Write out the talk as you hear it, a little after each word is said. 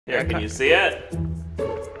Here, can you see it?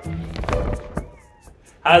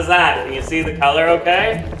 How's that? Can you see the color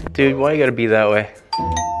okay? Dude, why you gotta be that way?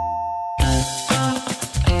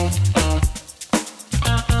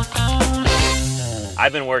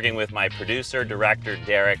 I've been working with my producer, director,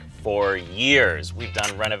 Derek, for years. We've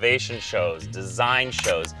done renovation shows, design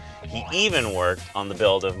shows. He even worked on the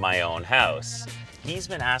build of my own house. He's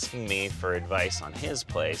been asking me for advice on his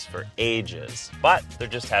place for ages, but there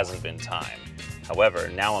just hasn't been time. However,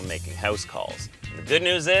 now I'm making house calls. And the good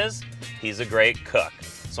news is, he's a great cook.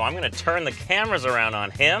 So I'm gonna turn the cameras around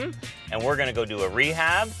on him, and we're gonna go do a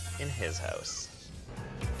rehab in his house.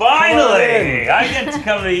 Finally! I get to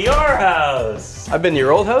come to your house! I've been to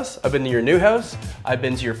your old house, I've been to your new house, I've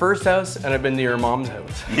been to your first house, and I've been to your mom's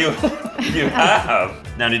house. You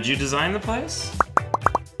have? Now, did you design the place?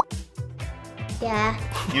 Yeah.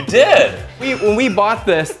 You did? When we bought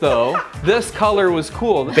this though, this color was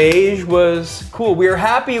cool. Beige was cool. We were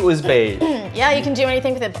happy it was beige. Yeah, you can do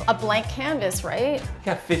anything with a blank canvas, right? You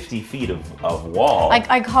got 50 feet of wall.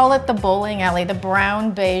 I call it the bowling alley, the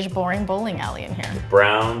brown, beige, boring bowling alley in here.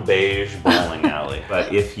 Brown, beige bowling alley.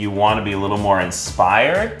 But if you want to be a little more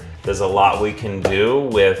inspired, there's a lot we can do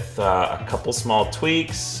with a couple small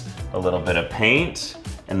tweaks, a little bit of paint,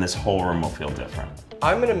 and this whole room will feel different.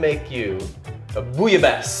 I'm gonna make you a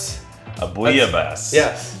bouillabaisse. A bouillabaisse?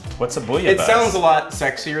 Yes. What's a bouillabaisse? It sounds a lot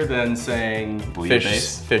sexier than saying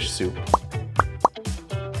Bouillabaisse? fish soup.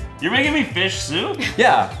 You're making me fish soup?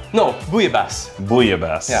 Yeah, no, bouillabaisse.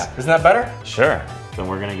 Bouillabaisse. Yeah, isn't that better? Sure. Then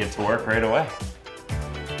we're gonna get to work right away.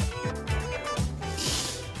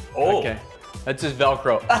 Oh. Okay, that's just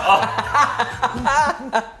Velcro.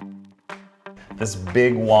 This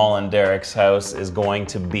big wall in Derek's house is going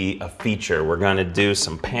to be a feature. We're gonna do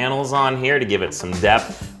some panels on here to give it some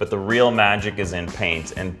depth, but the real magic is in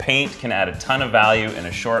paint, and paint can add a ton of value in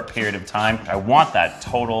a short period of time. I want that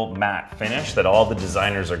total matte finish that all the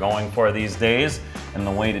designers are going for these days, and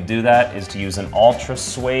the way to do that is to use an ultra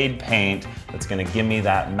suede paint that's gonna give me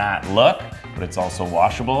that matte look, but it's also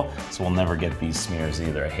washable, so we'll never get these smears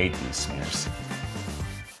either. I hate these smears.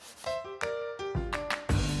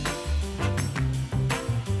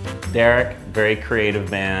 Derek, very creative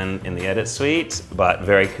man in the edit suite, but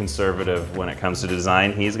very conservative when it comes to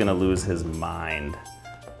design. He's gonna lose his mind.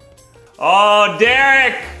 Oh,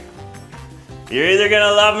 Derek! You're either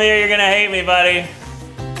gonna love me or you're gonna hate me, buddy.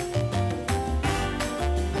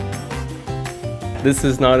 This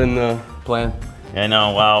is not in the plan. I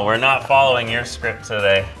know, well, we're not following your script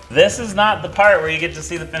today. This is not the part where you get to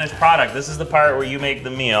see the finished product. This is the part where you make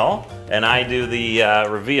the meal and I do the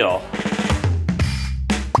reveal.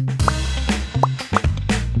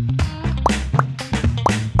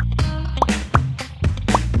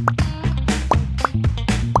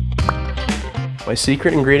 My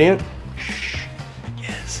secret ingredient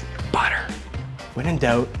is butter. When in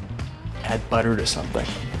doubt, add butter to something.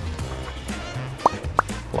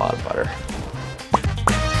 A lot of butter.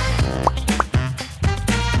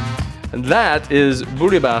 And that is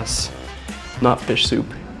bouillabaisse, not fish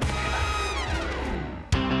soup.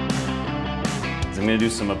 I'm gonna do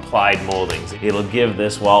some applied moldings. It'll give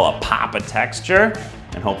this wall a pop of texture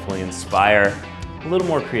and hopefully inspire a little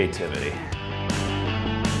more creativity.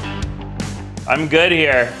 I'm good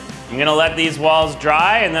here. I'm gonna let these walls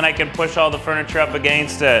dry and then I can push all the furniture up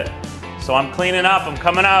against it. So I'm cleaning up, I'm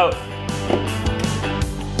coming out.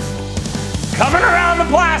 Coming around the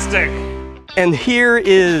plastic! And here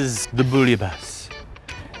is the bouillabaisse.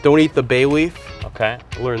 Don't eat the bay leaf. Okay.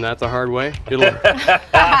 Learn that the hard way. What do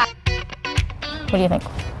you think?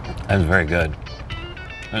 That was very good.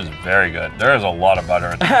 That was very good. There is a lot of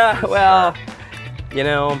butter in this. Well, you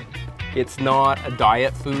know, it's not a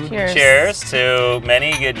diet food. Cheers. Cheers to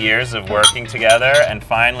many good years of working together and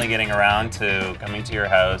finally getting around to coming to your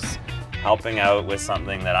house, helping out with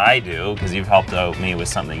something that I do, because you've helped out me with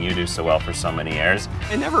something you do so well for so many years.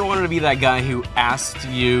 I never wanted to be that guy who asked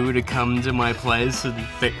you to come to my place and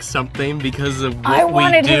fix something because of what we do. I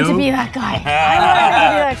wanted him to be that guy. I wanted him to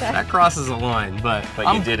be that guy. That crosses a line, but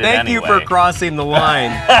you did it thank you anyway. for crossing the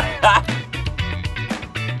line.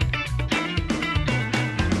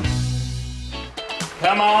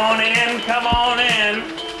 Come on in, come on in.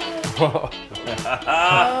 Oh.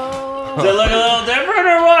 Does it look a little different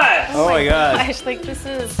or what? Oh my God. Gosh, like this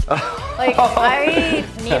is, like I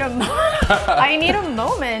need a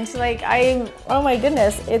moment. Like oh my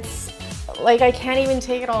goodness, it's like I can't even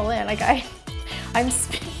take it all in. Like I'm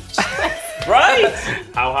speechless. Right?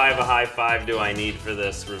 How high of a high five do I need for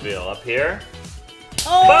this reveal? Up here?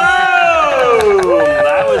 Boom!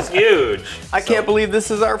 That was huge. I can't believe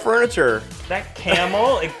this is our furniture. That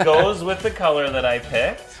camel, it goes with the color that I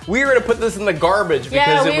picked. We were gonna put this in the garbage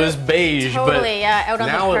because it was beige, totally, but yeah, out on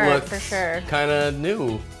now the it curb, looks for sure. kind of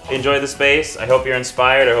new. Enjoy the space. I hope you're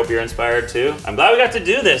inspired. I hope you're inspired too. I'm glad we got to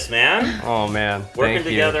do this, man. Oh man, Working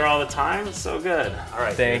together all the time, it's so good. All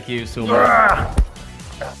right. Thank you so much.